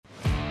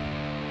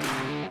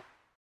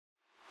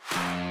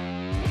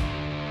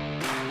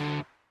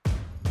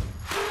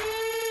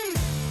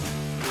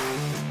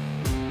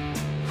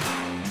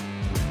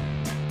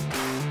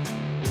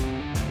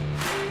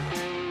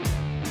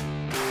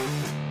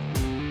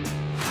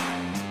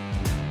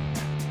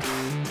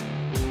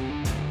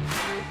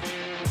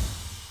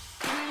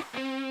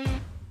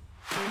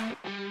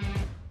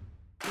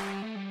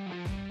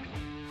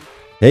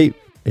Hey,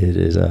 it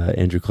is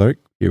Andrew Clark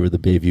here with the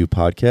Bayview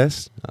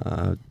podcast,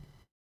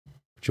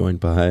 joined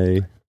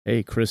by...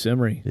 Hey, Chris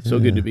Emery. So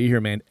good to be here,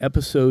 man.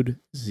 Episode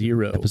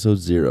 0. Episode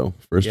 0.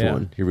 First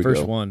one. Here we go.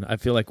 First one. I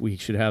feel like we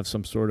should have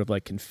some sort of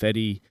like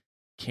confetti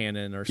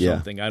cannon or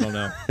something. I don't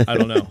know.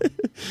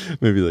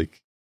 Maybe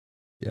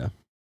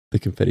the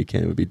confetti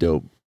cannon would be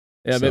dope.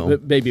 Yeah, so,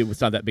 maybe it's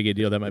not that big a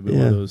deal. That might be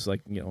one of those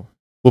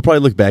We'll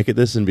probably look back at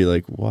this and be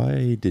like,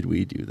 why did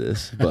we do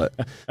this? But,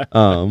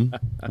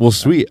 well,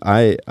 sweet.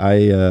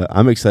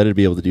 I'm excited to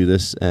be able to do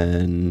this.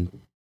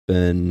 And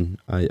then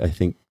I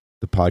think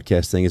the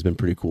podcast thing has been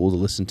pretty cool to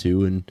listen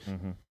to and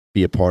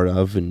be a part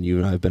of. And you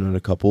and I have been on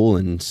a couple.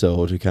 And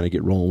so to kind of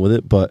get rolling with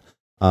it. But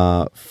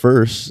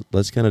first,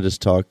 let's kind of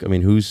just talk. I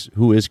mean,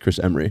 who is Chris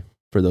Emery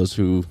for those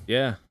who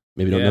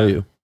maybe don't know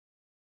you?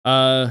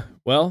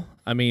 Well,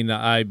 I mean,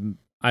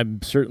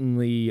 I'm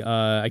certainly,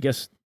 I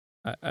guess,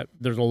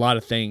 there's a lot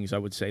of things I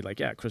would say,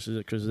 like, Chris is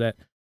it, Chris is that.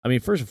 I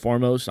mean, first and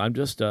foremost, I'm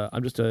just a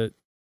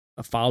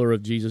follower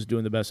of Jesus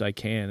doing the best I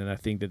can, and I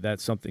think that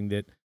that's something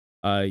that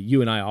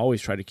you and I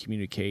always try to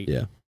communicate.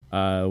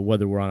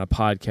 Whether we're on a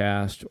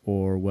podcast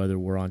or whether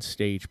we're on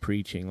stage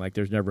preaching, like,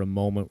 there's never a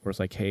moment where it's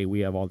like, hey,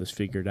 we have all this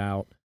figured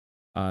out,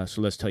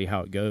 so let's tell you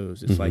how it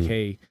goes. It's like,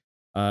 hey,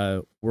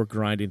 we're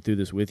grinding through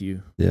this with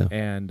you,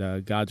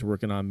 and God's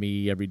working on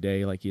me every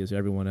day, like He is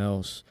everyone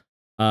else.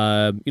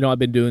 I've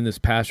been doing this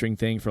pastoring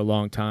thing for a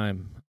long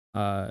time.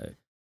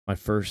 My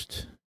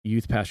first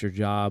youth pastor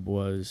job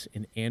was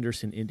in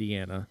Anderson,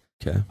 Indiana.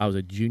 Okay. I was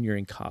a junior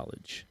in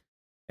college.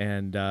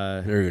 And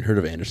I've never even heard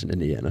of Anderson,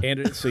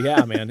 Indiana. So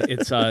yeah, man,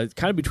 it's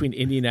kind of between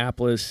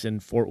Indianapolis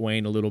and Fort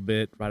Wayne a little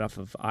bit, right off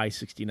of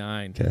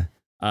I-69.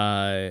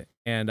 Okay.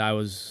 And I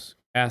was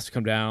asked to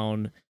come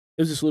down.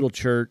 It was this little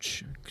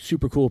church,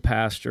 super cool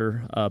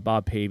pastor,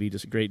 Bob Pavey,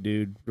 just a great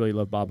dude. Really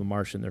love Bob and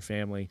Marcia and their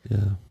family.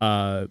 Yeah.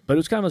 But it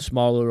was kind of a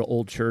small little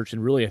old church,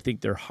 and really I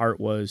think their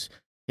heart was,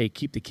 hey,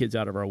 keep the kids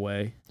out of our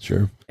way.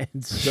 Sure.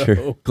 And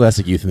so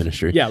classic youth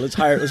ministry. Yeah, let's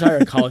hire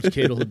a college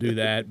kid who'll do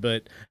that.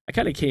 But I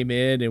kind of came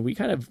in and we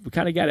kind of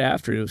got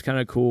after it. It was kind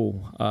of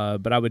cool.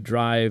 But I would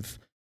drive.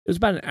 It was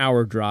about an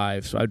hour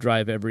drive, so I'd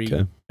drive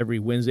every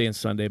Wednesday and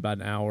Sunday about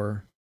an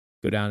hour,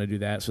 go down and do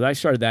that. So I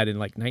started that in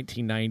like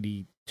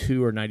 1992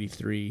 or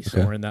 93,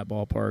 somewhere in that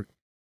ballpark.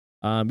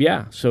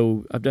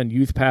 So I've done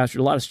youth pastor,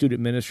 a lot of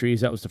student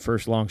ministries. That was the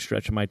first long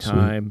stretch of my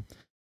time.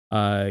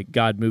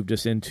 God moved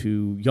us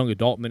into young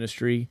adult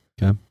ministry,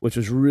 which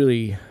was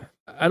really,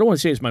 I don't want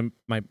to say it's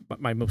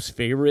my most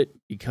favorite,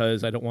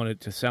 because I don't want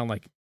it to sound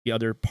like the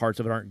other parts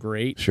of it aren't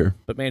great. Sure.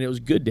 But man, it was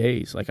good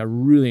days. Like, I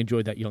really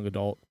enjoyed that young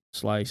adult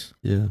slice.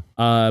 Yeah.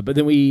 But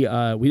then we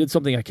did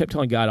something. I kept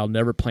telling God, I'll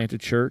never plant a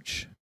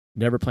church.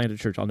 Never plant a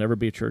church. I'll never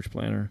be a church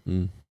planter.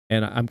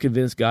 And I'm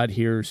convinced God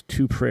hears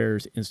two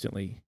prayers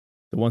instantly.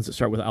 The ones that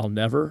start with "I'll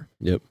never,"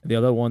 and the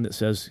other one that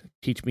says,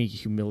 "Teach me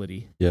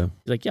humility." Yeah,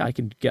 he's like, I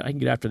can get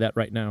after that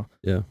right now.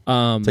 Yeah,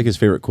 it's like his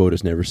favorite quote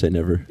is "Never say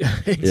never."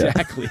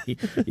 Exactly.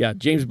 Yeah,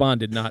 James Bond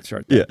did not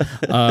start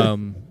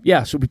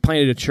that. So we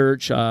planted a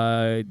church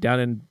down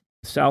in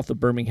south of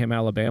Birmingham,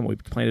 Alabama. We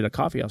planted a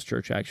coffeehouse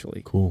church,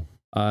 actually. Cool.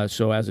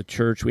 So as a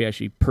church, we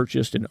actually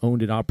purchased and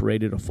owned and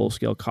operated a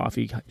full-scale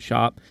coffee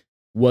shop.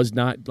 Was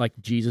not like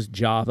Jesus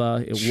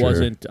Java. It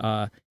wasn't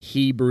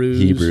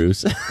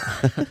Hebrews.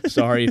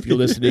 Sorry, if you're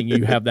listening,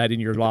 you have that in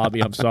your lobby.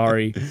 I'm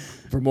sorry.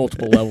 For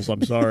multiple levels,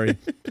 I'm sorry.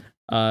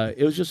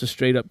 It was just a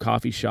straight up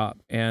coffee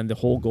shop. And the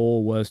whole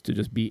goal was to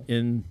just be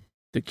in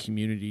the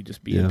community,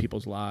 just be in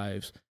people's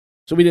lives.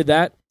 So we did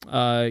that.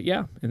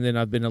 And then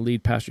I've been a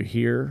lead pastor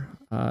here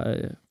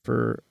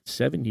for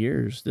 7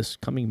 years this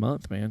coming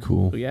month, man.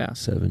 Cool. So,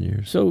 7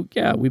 years. So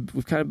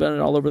we've kind of been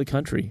all over the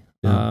country.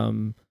 Yeah.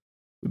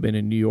 We've been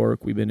in New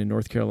York. We've been in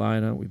North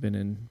Carolina. We've been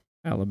in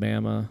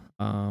Alabama.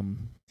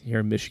 Here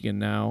in Michigan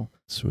now.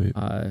 Sweet.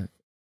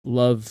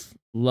 Love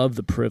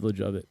the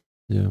privilege of it.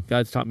 Yeah.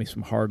 God's taught me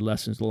some hard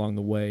lessons along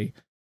the way.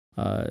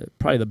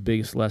 Probably the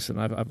biggest lesson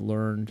I've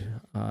learned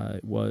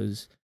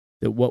was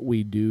that what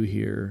we do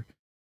here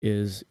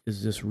is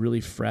this really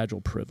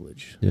fragile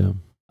privilege. Yeah.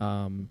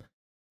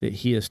 That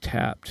He has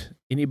tapped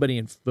anybody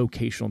in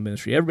vocational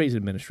ministry. Everybody's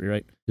in ministry,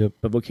 right? Yep.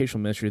 But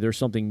vocational ministry, there's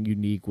something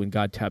unique when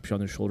God taps you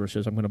on the shoulder and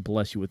says, "I'm going to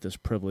bless you with this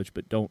privilege,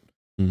 but don't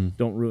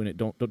ruin it.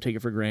 Don't take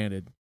it for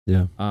granted."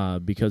 Yeah.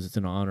 Because it's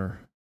an honor.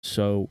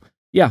 So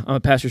I'm a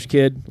pastor's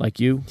kid like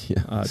you.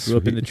 Yeah. Grew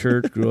up in the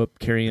church. Grew up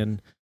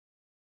carrying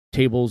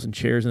tables and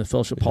chairs in the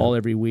fellowship hall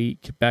every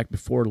week. Back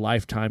before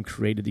Lifetime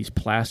created these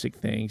plastic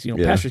things.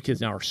 Pastor's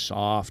kids now are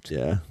soft.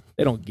 Yeah.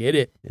 They don't get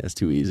it. Yeah, it's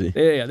too easy.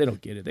 Yeah, they don't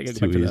get it. They got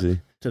to go back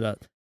to the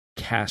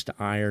cast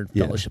iron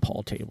fellowship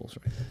hall tables,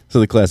 right? So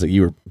the classic,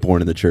 you were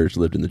born in the church,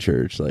 lived in the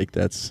church. Like,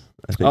 I think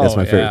that's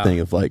my favorite thing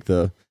of like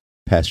the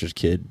pastor's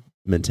kid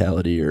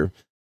mentality or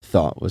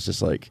thought was just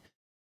like,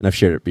 and I've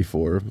shared it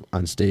before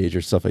on stage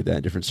or stuff like that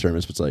in different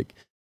sermons, but it's like,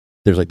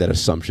 there's like that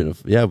assumption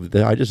of,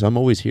 I'm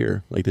always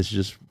here. Like, this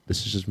is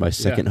just my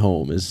second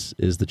home is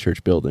the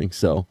church building.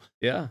 So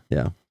yeah.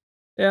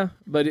 Yeah,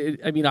 but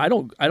I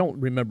don't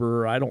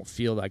remember. I don't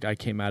feel like I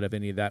came out of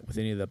any of that with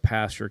any of the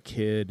pastor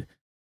kid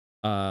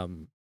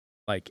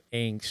like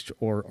angst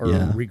or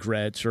Yeah.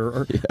 regrets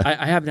or Yeah.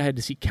 I haven't had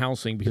to seek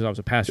counseling because I was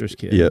a pastor's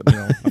kid. Yeah. You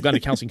know, I've gone to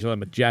counseling because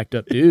I'm a jacked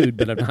up dude,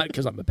 but I'm not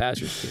because I'm a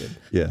pastor's kid.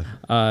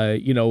 Yeah.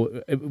 You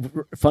know,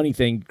 funny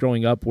thing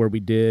growing up where we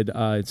did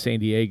in San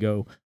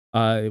Diego,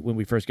 when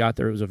we first got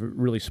there, it was a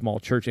really small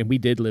church, and we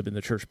did live in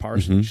the church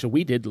parsonage. So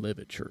we did live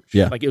at church.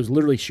 Yeah. Like it was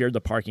literally shared the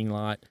parking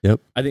lot.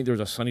 Yep. I think there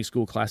was a Sunday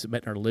school class that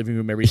met in our living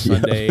room every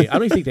Sunday. I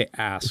don't even think they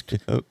asked.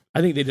 Yep.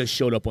 I think they just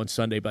showed up one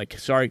Sunday, like,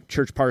 sorry,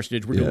 church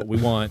parsonage, we're doing what we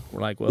want.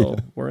 We're like, well,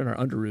 we're in our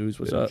underoos.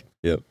 What's up?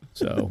 Yep.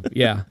 So,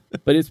 yeah.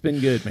 But it's been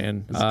good,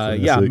 man. That's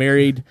Yeah, classic.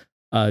 married.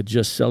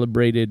 Just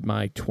celebrated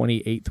my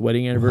 28th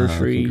wedding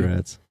anniversary. Wow,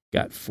 congrats.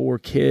 Got 4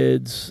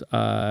 kids.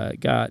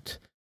 Got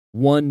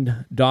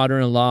 1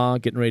 daughter-in-law.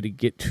 Getting ready to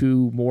get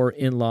 2 more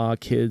in-law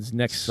kids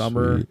next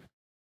summer. Sweet.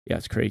 Yeah,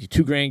 it's crazy.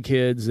 2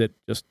 grandkids that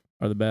just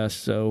are the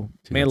best. So,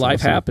 Dude, man, that's life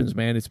awesome. happens,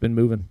 man. It's been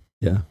moving.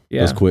 Yeah.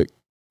 Yeah. That's quick.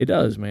 It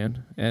does,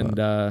 man.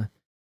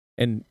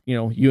 And you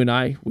know, you and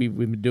I, we've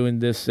been doing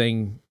this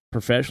thing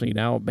professionally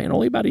now, man,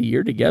 only about a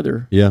year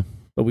together. Yeah.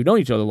 But we've known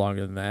each other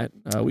longer than that.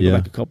 We go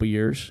back a couple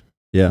years.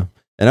 Yeah.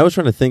 And I was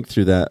trying to think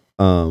through that.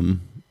 I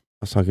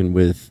was talking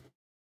with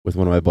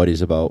one of my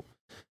buddies about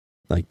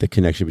like the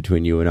connection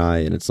between you and I,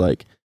 and it's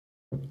like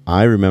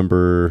I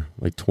remember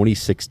like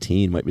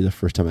 2016 might be the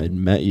first time I'd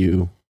met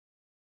you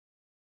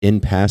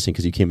in passing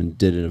because you came and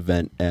did an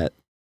event at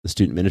the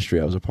student ministry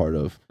I was a part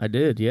of. I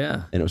did,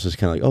 yeah. And it was just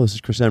kind of like, oh, this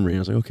is Chris Emery. And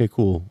I was like, okay,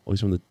 cool. Oh,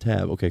 he's from the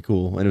tab. Okay,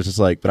 cool. And it was just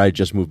like, but I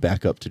just moved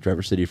back up to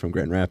Traverse City from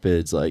Grand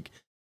Rapids, like,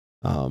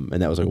 and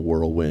that was like a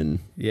whirlwind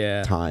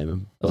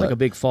time. It was like a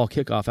big fall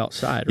kickoff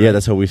outside, right? Yeah,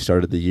 that's how we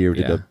started the year. We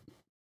did Yeah.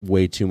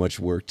 way too much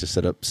work to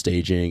set up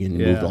staging and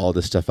moved all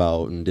this stuff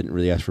out and didn't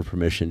really ask for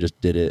permission,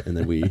 just did it. And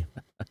then we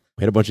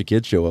had a bunch of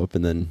kids show up,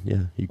 and then,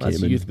 you That's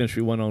came and youth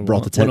ministry 101.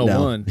 brought the tent down.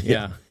 101.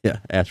 Yeah. Yeah,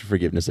 asked for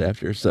forgiveness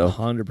after. So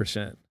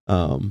 100%.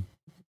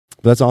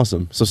 but that's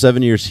awesome. So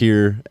 7 years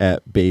here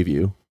at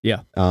Bayview.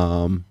 Yeah.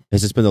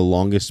 Has this been the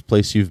longest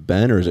place you've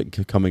been, or is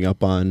it coming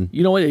up on?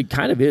 You know what? It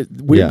kind of is.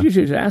 Weird you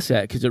should ask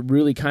that because it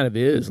really kind of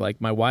is. Like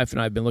my wife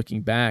and I have been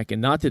looking back,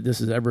 and not that this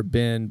has ever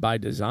been by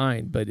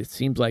design, but it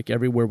seems like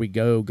everywhere we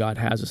go, God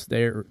has us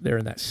there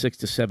in that 6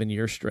 to 7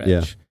 year stretch.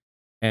 Yeah.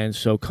 And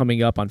so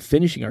coming up on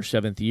finishing our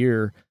 7th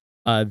year,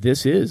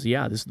 this is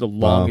the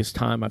longest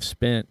time I've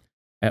spent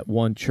at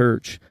one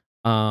church.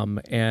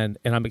 And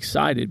I'm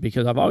excited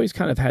because I've always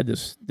kind of had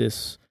this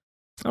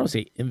I don't want to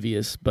say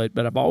envious, but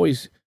I've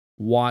always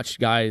watched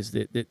guys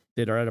that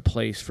are at a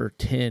place for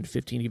 10,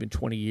 15, even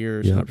 20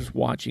 years. Yeah. And I'm just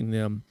watching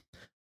them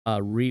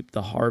reap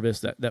the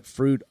harvest, that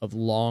fruit of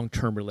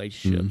long-term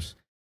relationships.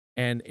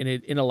 And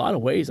in a lot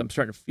of ways, I'm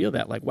starting to feel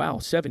that like, wow,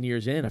 7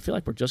 years in, I feel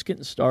like we're just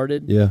getting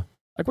started. Yeah.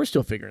 Like we're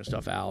still figuring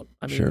stuff out.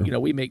 I mean, Sure. you know,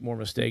 we make more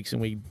mistakes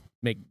and we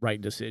make right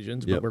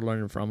decisions, but Yep. we're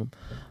learning from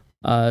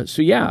them.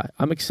 So yeah,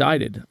 I'm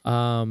excited.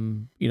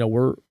 You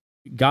know,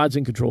 God's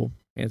in control,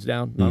 hands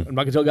down. I'm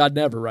not gonna tell God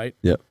never, right?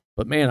 Yep.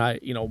 But man,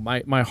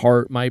 my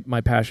heart,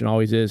 my passion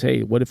always is,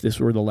 hey, what if this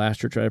were the last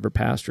church I ever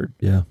pastored?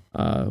 Yeah.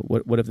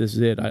 What if this is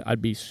it?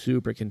 I'd be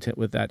super content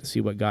with that to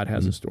see what God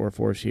has in store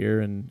for us here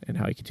and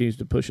how He continues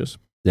to push us.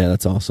 Yeah,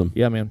 that's awesome.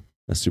 Yeah, man.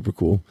 That's super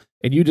cool.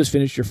 And you just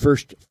finished your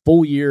first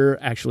full year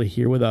actually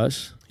here with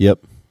us.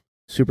 Yep.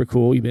 Super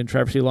cool. You've been in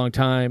Traverse City a long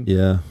time.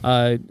 Yeah.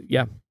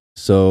 Yeah.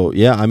 So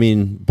yeah, I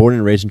mean, born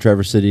and raised in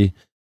Traverse City,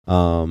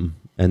 and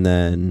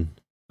then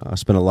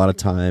spent a lot of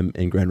time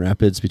in Grand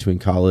Rapids between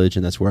college,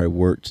 and that's where I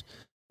worked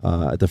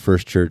at the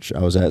first church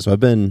I was at. So I've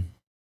been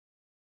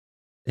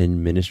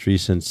in ministry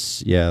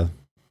since,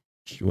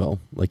 well,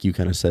 like you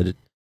kind of said, it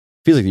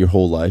feels like your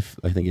whole life.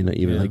 I think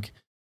even like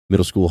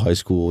middle school, high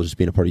school, just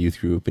being a part of youth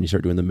group, and you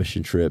start doing the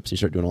mission trips, and you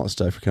start doing all that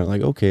stuff. You're kind of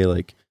like, okay,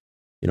 like,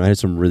 you know, I had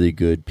some really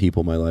good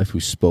people in my life who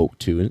spoke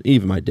to, and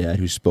even my dad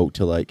who spoke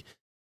to, like,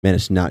 man,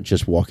 it's not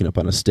just walking up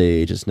on a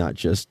stage. It's not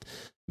just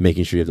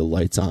making sure you have the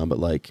lights on, but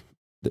like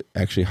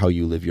actually how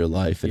you live your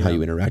life and how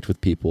you interact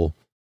with people.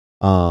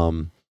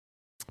 But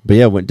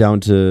yeah, went down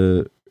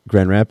to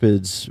Grand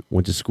Rapids,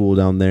 went to school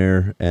down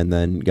there, and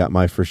then got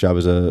my first job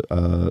as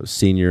a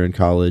senior in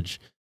college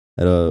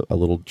at a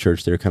little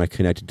church there, kind of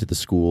connected to the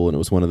school. And it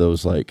was one of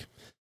those like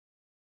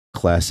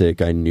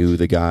classic, I knew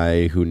the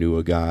guy who knew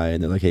a guy,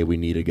 and they're like, hey, we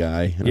need a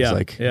guy. And I was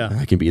like,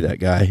 I can be that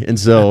guy. And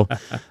so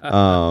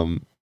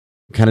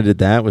kind of did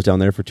that, was down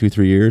there for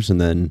 2-3 years,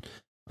 and then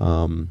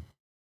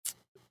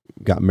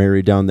got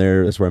married down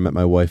there. That's where I met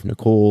my wife,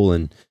 Nicole,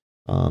 and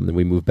then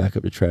we moved back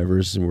up to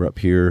Traverse, and we're up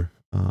here.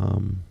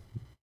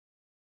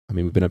 I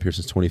mean, we've been up here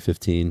since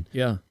 2015.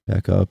 Yeah.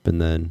 Back up,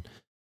 and then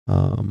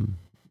been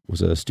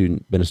a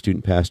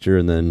student pastor,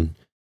 and then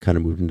kind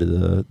of moved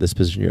into this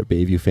position here at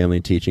Bayview, family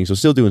and teaching. So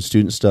still doing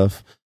student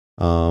stuff,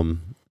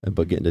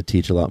 but getting to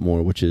teach a lot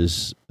more, which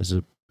is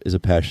a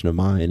passion of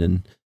mine,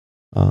 and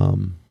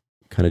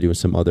kind of doing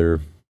some other,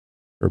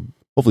 or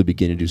hopefully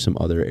beginning to do some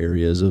other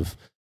areas of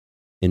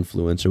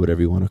influence or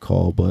whatever you want to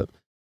call. But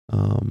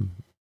I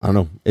don't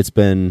know. It's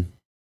been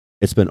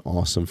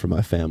awesome for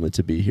my family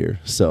to be here.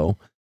 So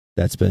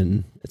it's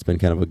been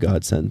kind of a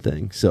godsend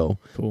thing. So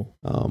cool.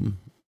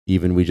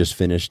 Even we just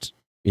finished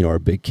our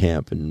big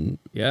camp, and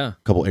Yeah. a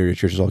couple area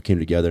churches all came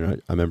together.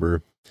 And I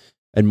remember,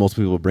 and most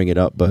people would bring it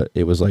up, but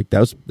it was like,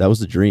 that was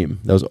the dream.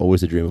 That was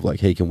always the dream of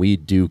like, hey, can we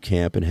do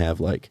camp and have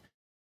like,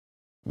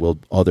 will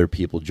other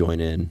people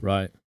join in?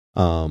 Right.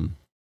 And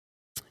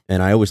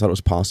I always thought it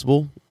was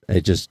possible.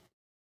 It just,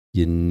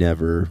 you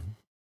never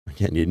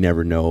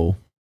know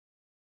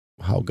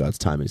how God's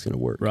timing is going to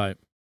work. Right.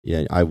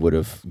 Yeah. I would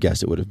have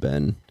guessed it would have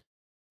been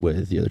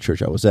with the other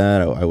church I was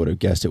at. I would have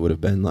guessed it would have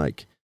been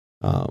like,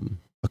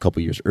 a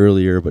couple years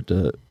earlier, but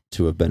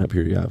to have been up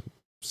here,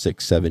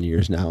 6-7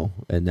 years now,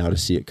 and now to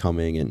see it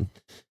coming, and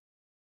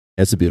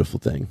it's a beautiful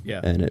thing.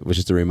 Yeah. And it was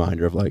just a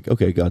reminder of like,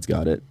 okay, God's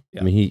got it.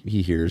 Yeah. I mean,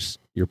 he hears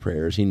your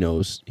prayers. He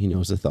knows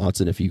the thoughts,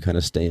 and if you kind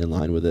of stay in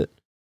line with it,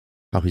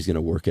 how he's going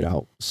to work it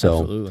out.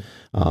 So, absolutely.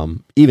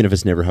 Even if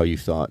it's never how you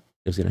thought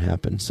it was going to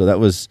happen. So that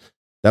was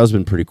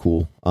been pretty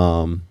cool.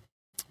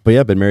 But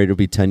yeah, been married. It'll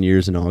be 10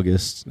 years in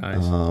August.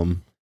 Nice.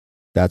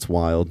 That's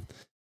wild.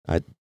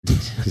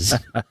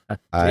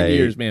 10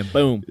 years, man.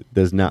 Boom. It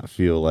does not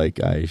feel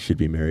like I should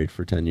be married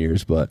for 10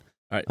 years, but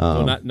all right.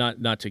 So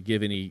not to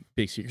give any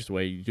big secrets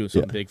away. You're doing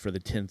something big for the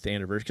 10th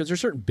anniversary, because there's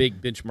certain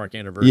big benchmark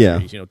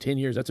anniversaries. 10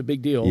 years, that's a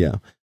big deal. Yeah.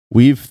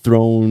 We've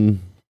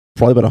thrown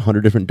probably about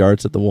 100 different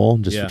darts at the wall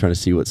just for trying to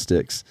see what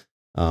sticks.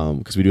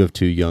 Because we do have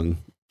 2 young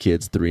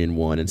kids, 3 and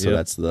 1, and so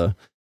that's the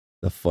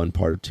fun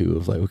part too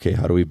of like, okay,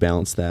 how do we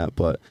balance that?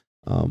 But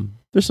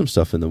there's some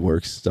stuff in the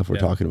works, stuff we're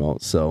talking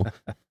about. So,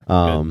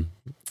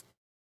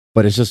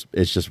 but it's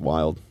just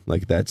wild.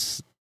 Like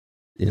that's,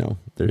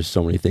 there's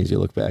so many things you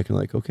look back and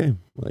like, okay,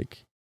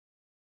 like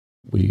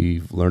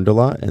we've learned a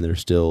lot, and there's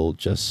still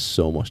just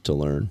so much to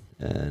learn.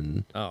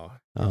 And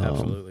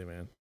absolutely,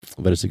 man.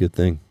 But it's a good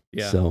thing.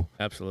 Yeah, so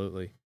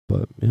absolutely.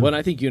 But well, and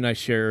I think you and I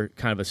share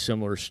kind of a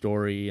similar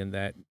story in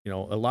that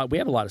we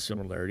have a lot of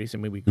similarities. I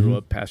mean, we grew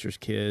up pastors'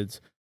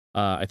 kids.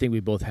 I think we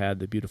both had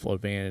the beautiful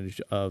advantage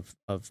of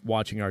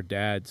watching our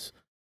dads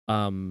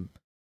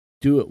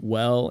do it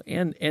well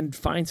and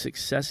find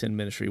success in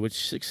ministry,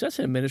 which success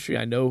in ministry,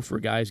 I know for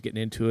guys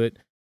getting into it,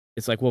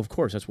 it's like, well, of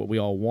course, that's what we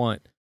all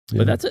want.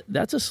 But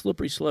that's a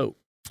slippery slope.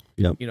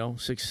 Yep.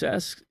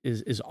 Success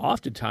is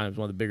oftentimes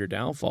one of the bigger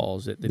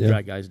downfalls that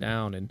drag guys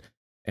down.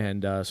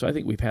 And so I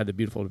think we've had the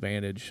beautiful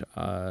advantage.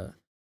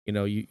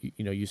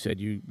 You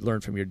said you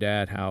learned from your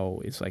dad how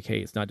it's like, hey,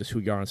 it's not just who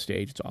you are on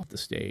stage, it's off the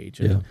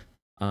stage. And,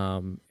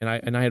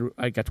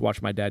 I got to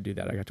watch my dad do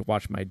that. I got to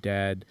watch my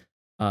dad,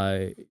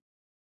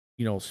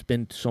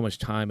 spend so much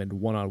time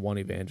in one-on-one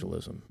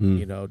evangelism,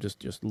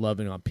 just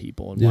loving on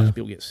people and watching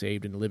people get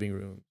saved in the living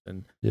room,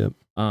 and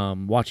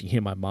watching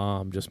him, my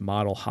mom, just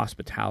model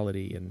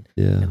hospitality and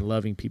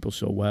loving people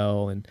so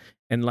well. And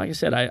like I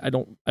said, I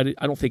don't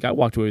think I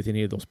walked away with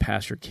any of those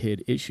pastor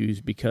kid issues,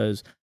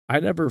 because I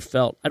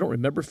don't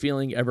remember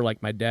feeling ever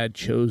like my dad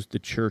chose the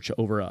church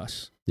over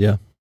us. Yeah.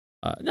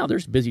 Now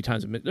there's busy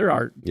times. There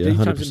are busy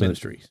times in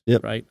ministries,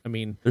 right? I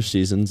mean, there's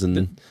seasons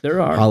and there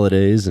are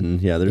holidays,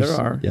 and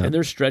and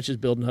there's stretches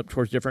building up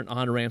towards different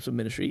on-ramps of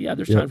ministry. Yeah,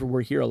 there's times where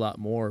we're here a lot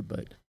more,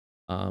 but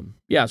so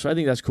I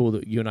think that's cool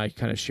that you and I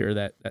kind of share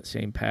that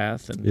same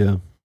path,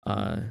 and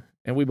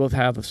and we both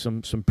have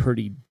some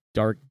pretty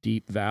dark,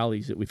 deep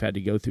valleys that we've had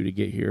to go through to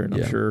get here, and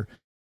I'm sure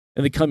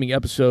in the coming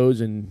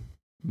episodes and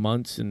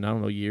months and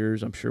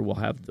years, I'm sure we'll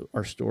have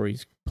our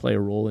stories play a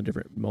role in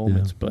different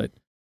moments, but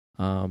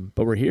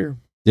we're here.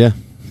 Yeah.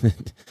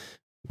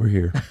 We're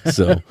here.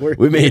 So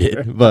we made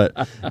it.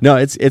 But no,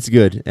 it's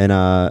good. And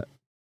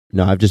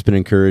I've just been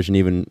encouraged, and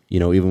even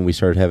when we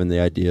started having the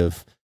idea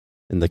of,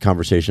 in the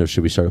conversation of,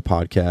 should we start a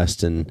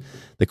podcast, and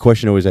the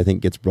question always, I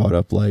think, gets brought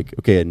up like,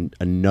 okay,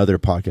 another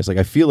podcast. Like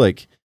I feel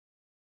like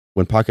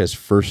when podcasts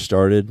first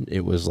started,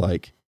 it was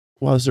like,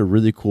 wow, this is a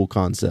really cool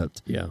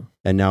concept. Yeah.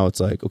 And now it's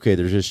like, okay,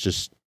 there's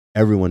just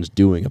everyone's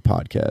doing a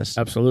podcast.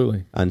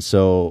 Absolutely. And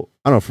so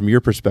I don't know, from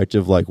your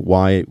perspective, like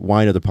why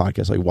another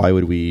podcast? Like why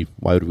would we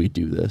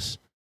do this?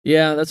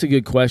 Yeah, that's a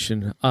good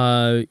question.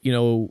 I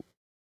kind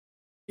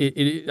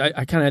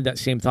of had that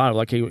same thought of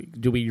like, hey,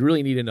 do we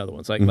really need another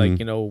one? It's like, I've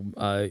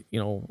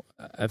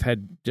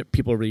had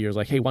people over the years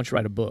like, hey, why don't you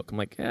write a book? I'm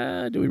like,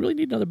 do we really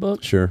need another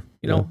book? Sure.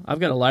 I've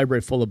got a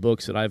library full of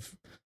books that I've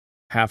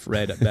half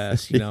read at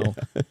best, so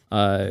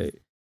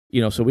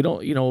we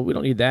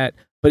don't need that.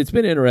 But it's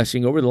been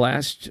interesting over the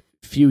last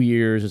few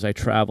years as I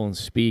travel and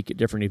speak at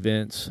different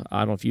events. I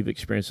don't know if you've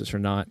experienced this or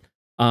not.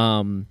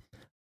 I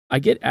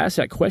get asked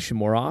that question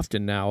more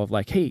often now of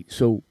like, hey,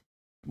 so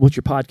what's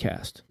your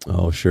podcast?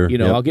 Oh, sure.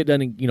 I'll get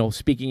done,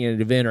 speaking at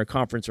an event or a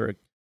conference or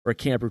a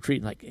camp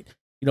retreat, and like,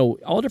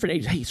 all different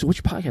ages. Hey, so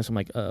what's your podcast? I'm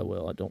like,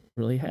 well, I don't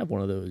really have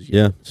one of those yet.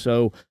 Yeah.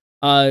 So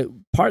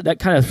part of that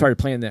kind of started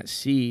planting that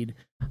seed.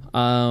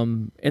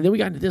 And then we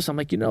got into this. I'm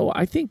like,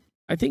 I think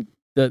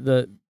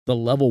the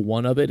level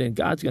one of it, and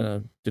God's going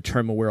to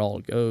determine where all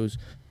it goes.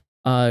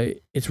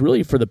 It's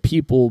really for the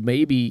people,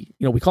 maybe,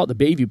 we call it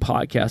the Bayview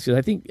podcast, because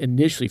I think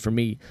initially for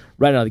me,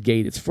 right out of the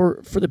gate, it's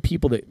for the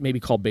people that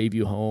maybe call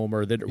Bayview home,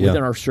 or that are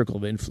within our circle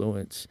of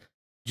influence,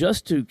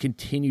 just to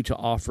continue to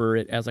offer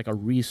it as like a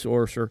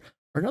resource or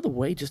another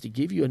way, just to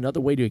give you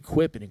another way to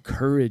equip and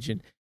encourage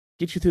and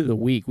get you through the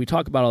week. We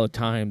talk about all the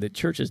time that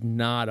church is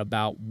not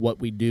about what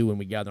we do when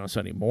we gather on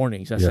Sunday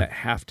mornings. That's that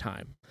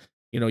halftime.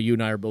 You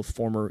and I are both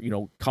former,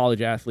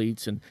 college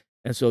athletes, and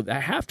so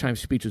that halftime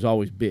speech was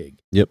always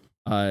big. Yep.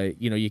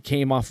 You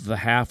came off of a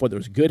half, whether it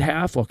was a good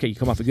half. Okay, you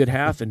come off a good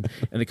half, and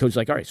the coach is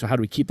like, all right, so how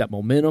do we keep that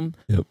momentum?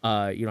 Yep.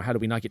 How do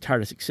we not get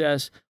tired of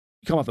success?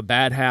 You come off a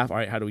bad half. All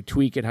right, how do we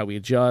tweak it? How do we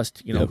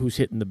adjust? Who's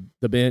hitting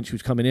the bench?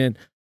 Who's coming in?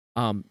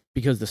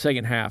 Because the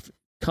second half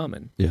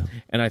coming. Yeah.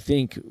 And I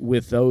think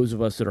with those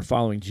of us that are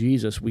following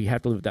Jesus, we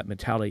have to live with that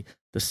mentality.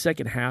 The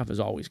second half is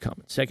always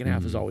coming. Second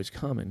half is always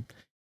coming.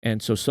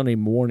 And so Sunday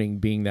morning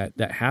being that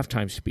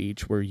halftime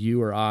speech where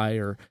you or I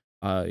or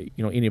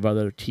any of our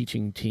other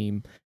teaching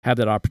team have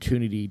that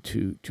opportunity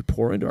to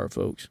pour into our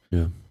folks.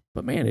 Yeah.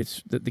 But man,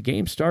 it's the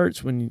game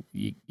starts when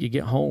you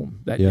get home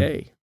that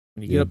day,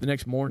 when you get up the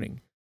next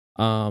morning.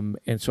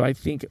 And so I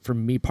think for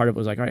me, part of it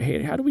was like, all right,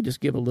 hey, how do we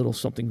just give a little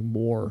something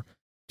more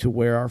to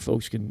where our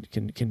folks can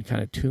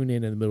kind of tune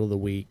in the middle of the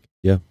week?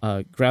 Yeah.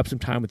 Grab some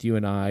time with you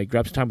and I,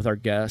 grab some time with our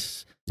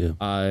guests.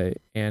 Yeah.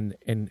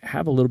 And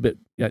have a little bit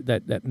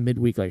that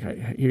midweek, like,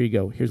 here you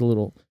go. Here's a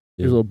little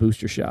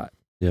booster shot.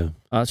 Yeah.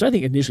 So I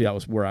think initially that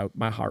was where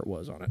my heart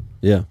was on it.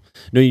 Yeah.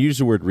 No, you use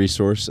the word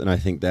resource, and I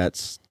think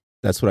that's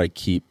what I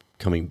keep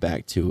coming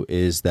back to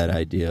is that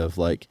idea of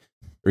like,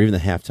 or even the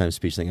halftime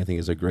speech thing, I think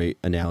is a great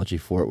analogy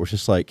for it. Where it's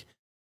just like,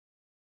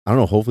 I don't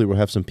know, hopefully we'll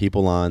have some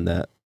people on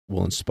that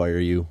will inspire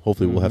you.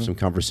 Hopefully we'll have some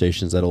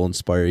conversations that'll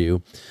inspire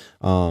you.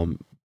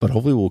 But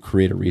hopefully we'll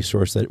create a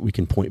resource that we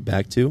can point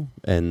back to.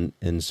 And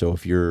so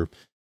if you're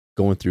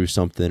going through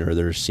something or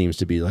there seems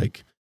to be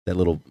like that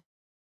little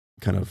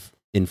kind of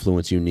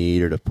influence you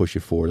need or to push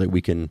you forward,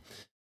 like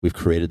we've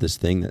created this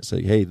thing that's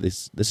like, hey,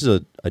 this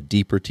is a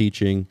deeper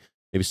teaching,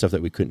 maybe stuff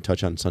that we couldn't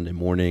touch on Sunday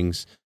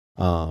mornings.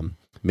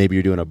 Maybe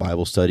you're doing a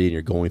Bible study and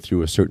you're going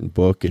through a certain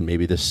book, and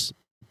maybe this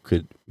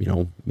could,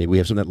 maybe we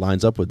have something that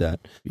lines up with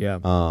that.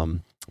 Yeah.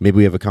 Maybe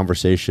we have a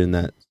conversation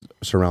that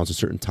surrounds a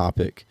certain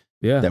topic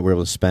that we're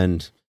able to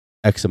spend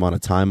X amount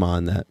of time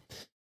on that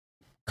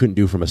couldn't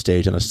do from a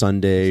stage on a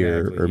Sunday,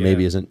 or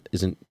maybe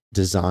isn't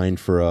designed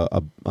for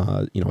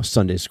a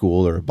Sunday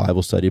school or a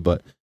Bible study,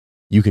 but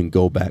you can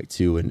go back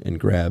to and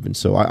grab. And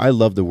so I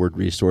love the word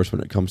resource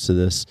when it comes to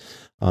this.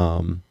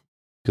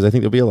 Because I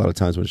think there'll be a lot of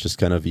times when it's just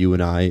kind of you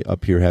and I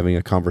up here having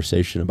a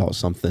conversation about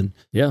something.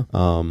 Yeah.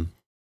 And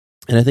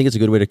I think it's a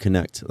good way to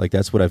connect. Like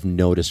that's what I've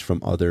noticed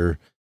from other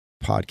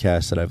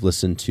podcasts that I've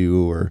listened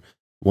to or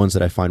ones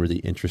that I find really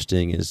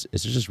interesting is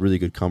it's just really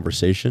good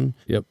conversation.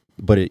 Yep.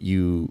 But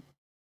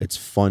it's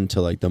fun to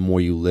like, the more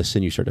you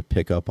listen, you start to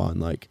pick up on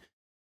like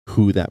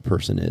who that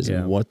person is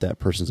and what that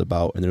person's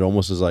about. And it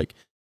almost is like,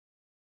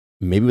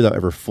 maybe without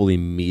ever fully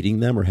meeting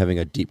them or having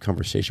a deep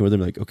conversation with them,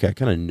 like, okay, I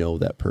kind of know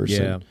that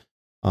person. Yeah.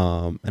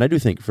 And I do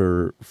think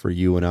for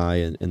you and I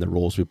and the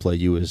roles we play,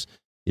 you as,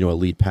 a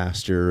lead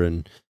pastor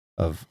and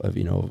of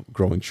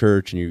growing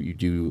church, and you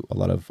do a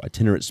lot of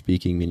itinerant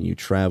speaking, meaning you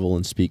travel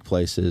and speak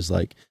places,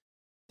 like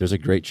there's a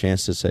great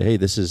chance to say, hey,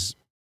 this is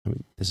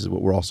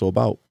what we're also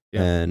about.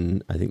 Yeah.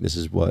 And I think this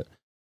is what,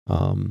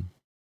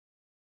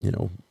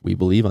 we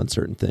believe on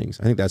certain things.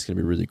 I think that's going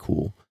to be really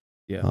cool.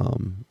 Yeah.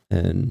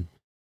 And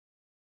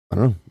I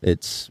don't know,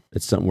 it's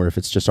something where if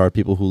it's just our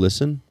people who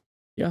listen,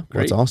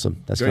 that's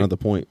awesome. That's kind of the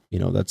point.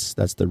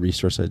 That's the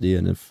resource idea.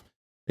 And if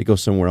it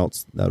goes somewhere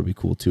else, that would be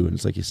cool too. And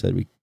it's like you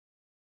said,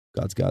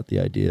 God's got the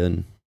idea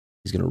and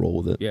he's going to roll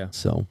with it. Yeah.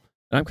 So,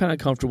 and I'm kind of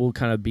comfortable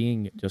kind of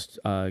being just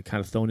kind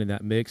of thrown in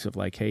that mix of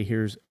like, hey,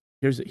 here's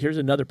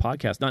another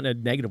podcast, not in a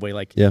negative way.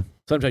 Like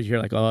sometimes you hear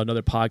like, oh,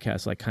 another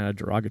podcast, like kind of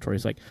derogatory.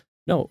 It's like,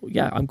 no,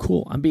 I'm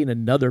cool. I'm being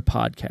another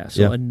podcast.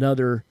 So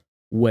another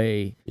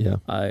way. Yeah.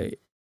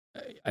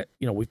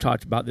 We've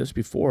talked about this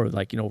before,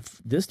 like,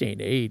 this day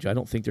and age, I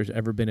don't think there's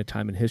ever been a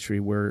time in history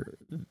where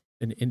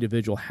an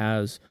individual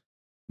has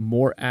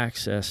more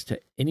access to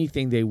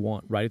anything they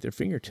want right at their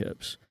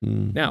fingertips.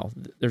 Now,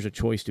 there's a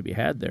choice to be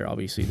had there.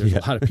 Obviously, there's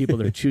a lot of people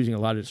that are choosing a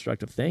lot of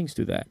destructive things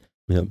through that.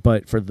 Yeah.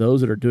 But for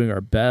those that are doing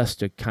our best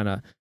to kind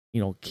of,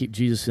 keep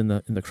Jesus in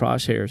the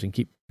crosshairs and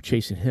keep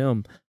chasing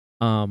him,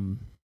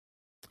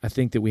 I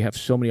think that we have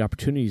so many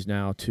opportunities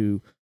now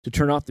to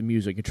turn off the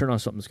music and turn on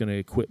something that's going to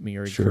equip me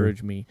or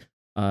encourage me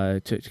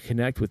to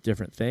connect with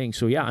different things.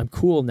 So I'm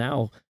cool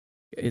now.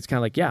 It's kind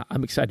of like,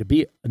 I'm excited to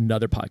be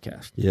another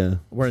podcast. Yeah.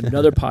 We're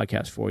another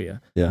podcast for you.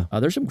 Yeah.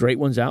 There's some great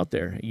ones out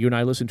there. You and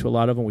I listen to a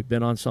lot of them. We've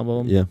been on some of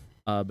them. Yeah.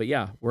 But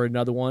we're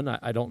another one.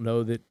 I don't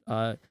know that,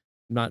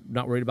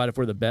 not worried about if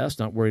we're the best,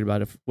 not worried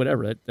about if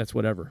whatever, that's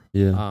whatever.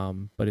 Yeah.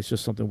 But it's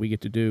just something we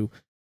get to do.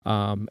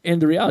 And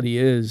the reality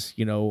is,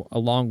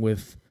 along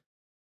with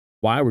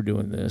why we're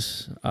doing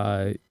this,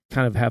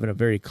 kind of having a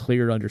very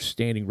clear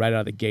understanding right out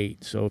of the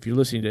gate. So if you're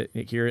listening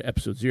to here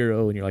episode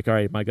 0 and you're like, all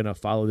right, am I going to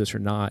follow this or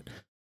not?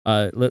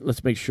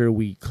 Let's make sure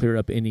we clear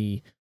up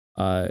any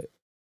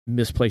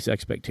misplaced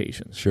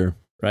expectations. Sure.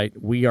 Right?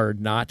 We are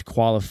not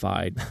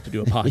qualified to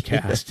do a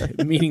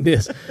podcast, meaning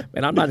this,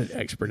 man, I'm not an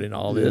expert in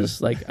all this.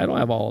 Like, I don't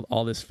have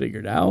all this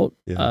figured out.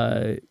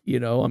 Yeah. We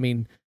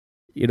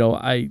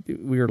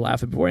were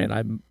laughing before, and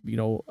I'm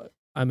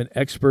an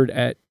expert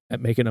at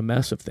at making a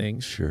mess of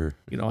things. Sure.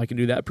 I can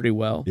do that pretty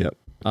well. Yep.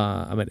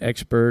 I'm an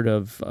expert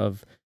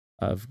of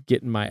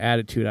getting my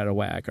attitude out of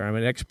whack, or I'm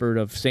an expert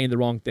of saying the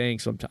wrong thing.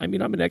 Sometimes,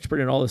 I'm an expert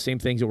in all the same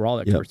things that we're all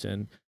experts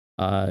in.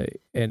 And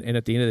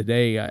at the end of the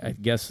day, I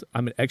guess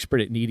I'm an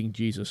expert at needing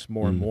Jesus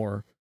more and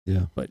more.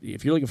 Yeah. But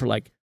if you're looking for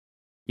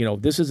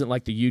this isn't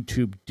like the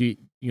YouTube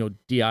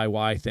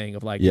DIY thing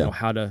of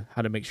how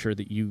to make sure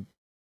that you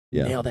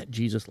nail that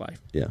Jesus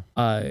life. Yeah.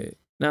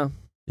 No.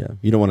 Yeah.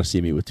 You don't want to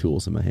see me with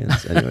tools in my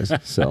hands, anyways.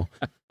 So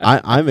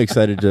I'm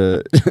excited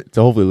to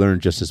hopefully learn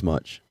just as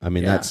much. I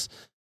mean, that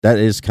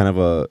is kind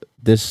of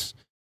this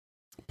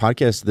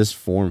podcast, this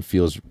form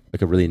feels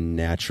like a really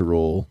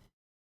natural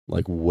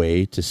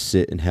way to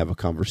sit and have a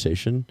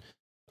conversation.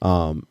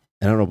 And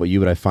I don't know about you,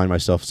 but I find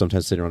myself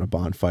sometimes sitting around a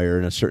bonfire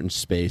in a certain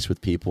space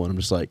with people, and I'm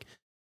just like,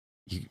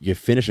 you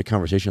finish a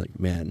conversation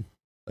man,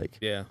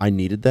 I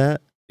needed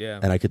that. Yeah.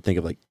 And I could think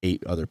of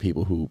 8 other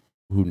people who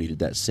needed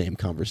that same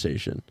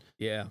conversation.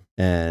 Yeah.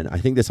 And I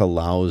think this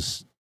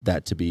allows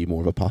that to be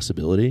more of a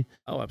possibility.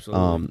 Oh,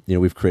 absolutely.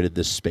 We've created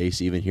this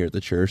space even here at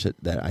the church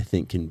that I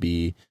think can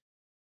be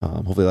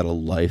hopefully a lot of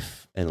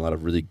life and a lot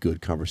of really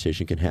good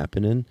conversation can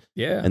happen in.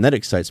 Yeah. And that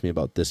excites me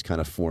about this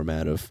kind of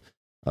format of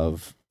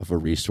a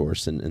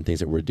resource and things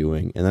that we're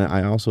doing. And then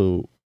I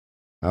also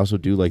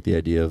do like the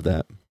idea of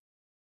that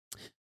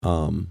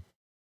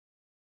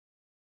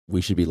we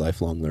should be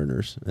lifelong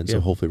learners. And so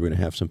hopefully we're going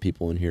to have some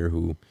people in here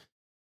who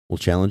will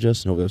challenge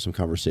us, and hopefully have some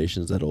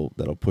conversations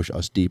that'll push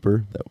us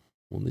deeper, that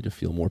we'll need to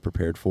feel more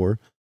prepared for.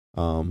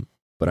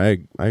 But I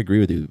agree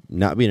with you.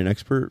 Not being an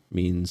expert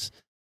means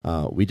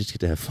we just get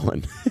to have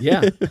fun.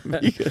 Yeah.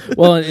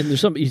 Well, and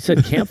there's something you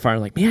said, campfire.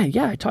 I'm like, man,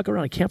 I talk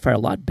around a campfire a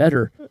lot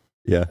better.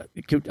 Yeah.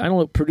 I don't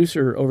know,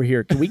 producer over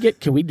here. Can we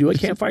do a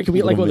campfire? Can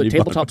we get go to the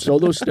tabletop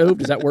solo stove?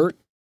 Does that work?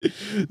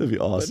 That'd be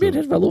awesome. Man,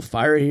 there's my little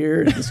fire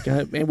here. And this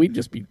guy, man, we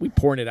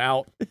pouring it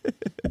out,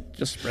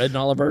 just spreading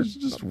all of our,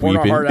 pouring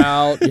our heart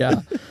out. Yeah,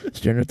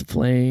 staring at the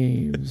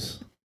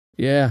flames.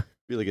 Yeah,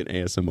 be like an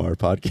ASMR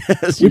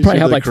podcast. We probably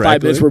have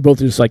 5 minutes. We're both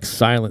just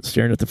silent,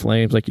 staring at the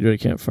flames, like you do at a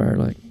campfire.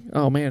 Like,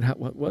 oh man,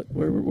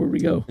 where we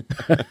go?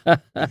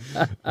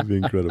 That'd be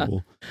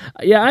incredible.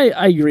 Yeah,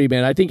 I agree,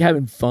 man. I think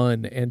having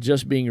fun and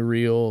just being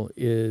real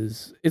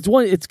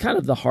it's kind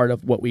of the heart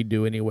of what we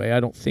do anyway. I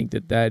don't think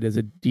that is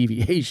a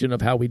deviation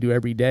of how we do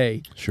every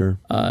day. Sure.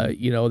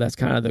 That's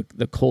kind of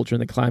the culture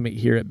and the climate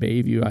here at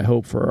Bayview. I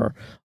hope for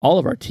all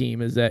of our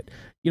team is that,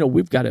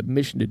 we've got a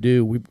mission to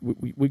do.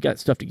 We've got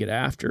stuff to get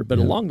after, but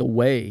along the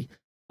way,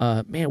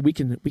 man, we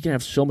can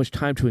have so much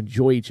time to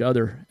enjoy each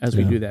other as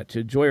we do that,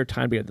 to enjoy our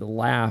time together, to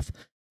laugh,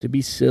 to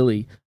be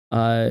silly,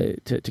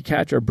 to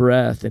catch our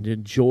breath, and to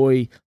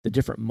enjoy the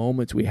different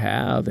moments we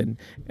have. And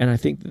I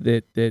think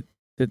that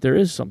there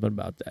is something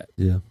about that.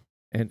 Yeah.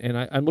 And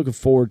I'm looking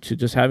forward to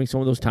just having some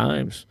of those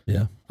times.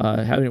 Yeah.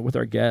 Having it with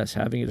our guests,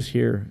 having it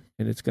here,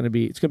 and it's gonna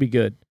be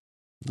good.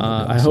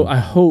 Awesome. I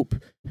hope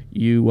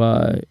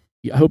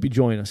you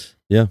join us.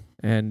 Yeah.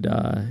 And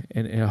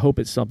I hope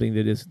it's something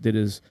that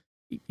is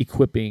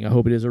equipping. I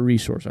hope it is a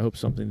resource. I hope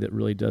something that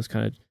really does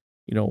kind of,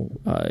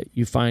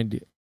 you find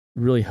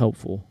really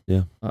helpful.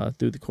 Yeah.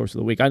 Through the course of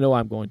the week. I know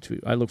I'm going to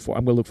look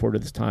forward to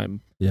this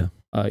time. Yeah.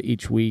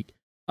 Each week.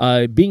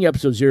 Being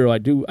episode 0, I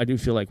do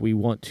feel like we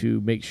want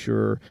to make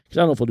sure, because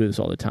I don't know if we'll do this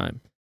all the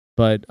time,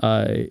 but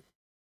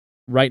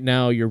right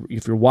now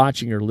if you're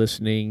watching or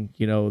listening,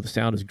 the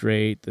sound is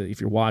great.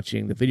 If you're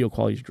watching, the video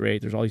quality is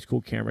great. There's all these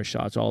cool camera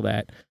shots, all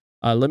that.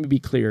 Let me be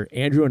clear.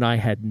 Andrew and I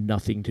had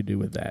nothing to do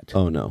with that.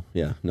 Oh no.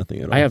 Yeah. Nothing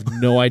at all. I have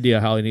no idea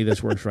how any of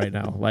this works right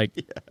now.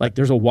 Like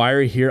there's a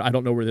wire here. I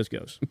don't know where this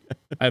goes.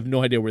 I have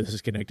no idea where this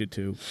is connected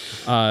to.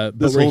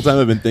 This whole time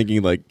I've been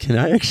thinking, can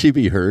I actually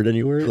be heard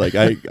anywhere?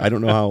 I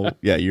don't know how.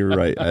 Yeah, you're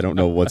right. I don't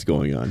know what's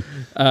going on.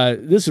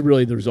 This is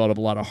really the result of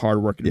a lot of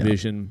hard work and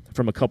vision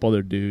from a couple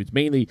other dudes.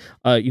 Mainly,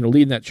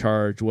 leading that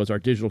charge was our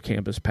digital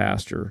campus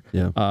pastor,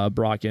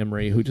 Brock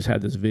Emery, who just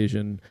had this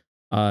vision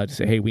to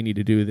say, hey, we need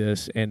to do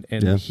this. And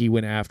he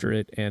went after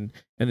it. And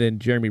then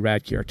Jeremy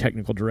Radke, our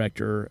technical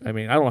director. I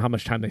mean, I don't know how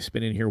much time they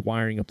spent in here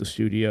wiring up the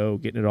studio,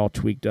 getting it all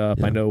tweaked up.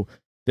 Yeah. I know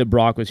that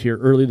Brock was here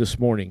early this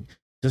morning,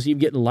 just even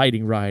getting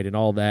lighting right and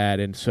all that.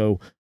 And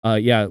so,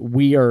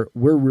 we're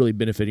really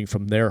benefiting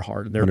from their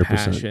heart and their 100%.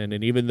 Passion.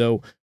 And even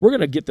though we're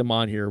going to get them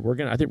on here, we'll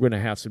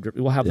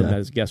have them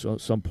as guests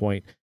at some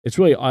point. It's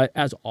really,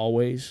 as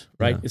always,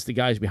 right? Yeah. It's the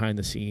guys behind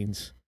the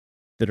scenes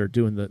that are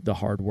doing the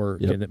hard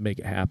work and that make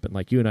it happen.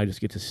 Like you and I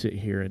just get to sit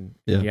here and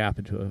yap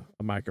into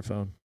a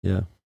microphone.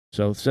 Yeah.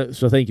 So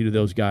thank you to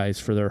those guys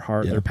for their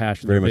heart, their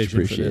passion, very their much vision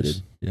appreciated. for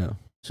this. Yeah.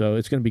 So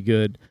it's going to be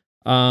good.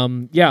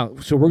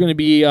 So we're going to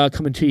be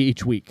coming to you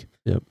each week.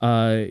 Yep.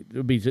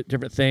 There'll be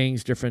different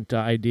things, different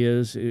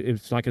ideas.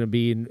 It's not going to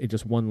be in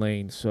just one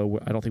lane. So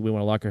I don't think we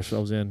want to lock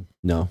ourselves in.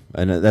 No,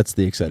 and that's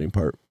the exciting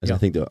part. I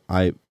think that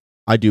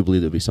I do believe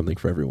there'll be something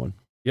for everyone.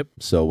 Yep.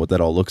 So what that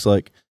all looks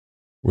like,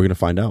 We're gonna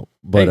find out.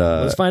 But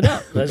let's find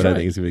out. That's but right. I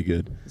think it's gonna be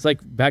good. It's like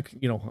back,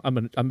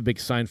 I'm a big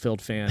Seinfeld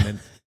fan, and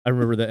I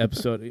remember the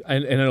episode,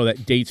 and I know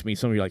that dates me.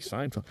 Some of you are like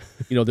Seinfeld,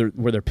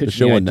 where they're pitching The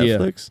show on idea.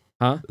 Netflix?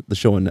 Huh? The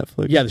show on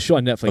Netflix? Yeah, the show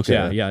on Netflix.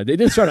 Okay. Yeah. It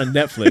did start on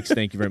Netflix.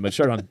 Thank you very much.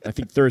 Started on, I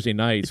think, Thursday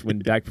nights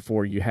back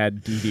before you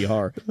had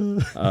DVR.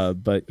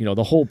 But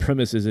the whole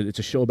premise is that it's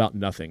a show about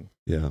nothing.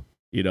 Yeah.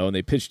 And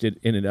they pitched it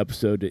in an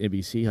episode to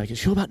NBC, like a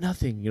show about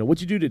nothing. What'd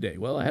you do today?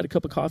 Well, I had a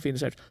cup of coffee and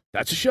such.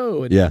 That's a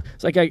show. And Yeah.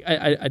 it's like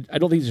I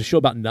don't think it's a show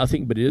about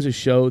nothing, but it is a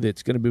show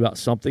that's going to be about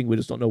something. We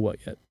just don't know what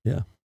yet.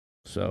 Yeah.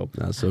 So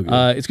That's so good.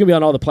 it's going to be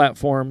on all the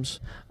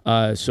platforms.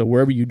 So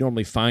wherever you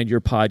normally find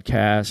your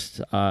podcast,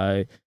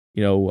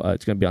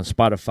 it's going to be on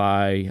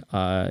Spotify,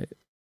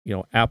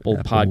 Apple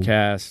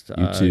Podcast,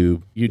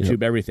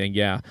 YouTube, everything.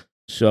 Yeah.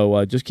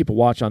 So just keep a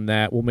watch on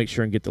that. We'll make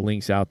sure and get the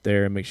links out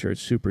there and make sure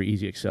it's super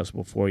easy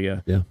accessible for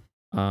you. Yeah.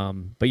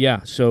 But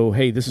yeah, so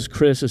hey, this is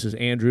Chris. This is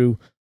Andrew.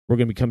 We're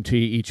going to be coming to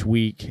you each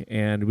week,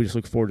 and we just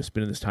look forward to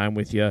spending this time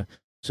with you.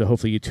 So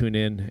hopefully you tune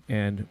in,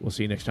 and we'll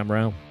see you next time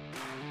around.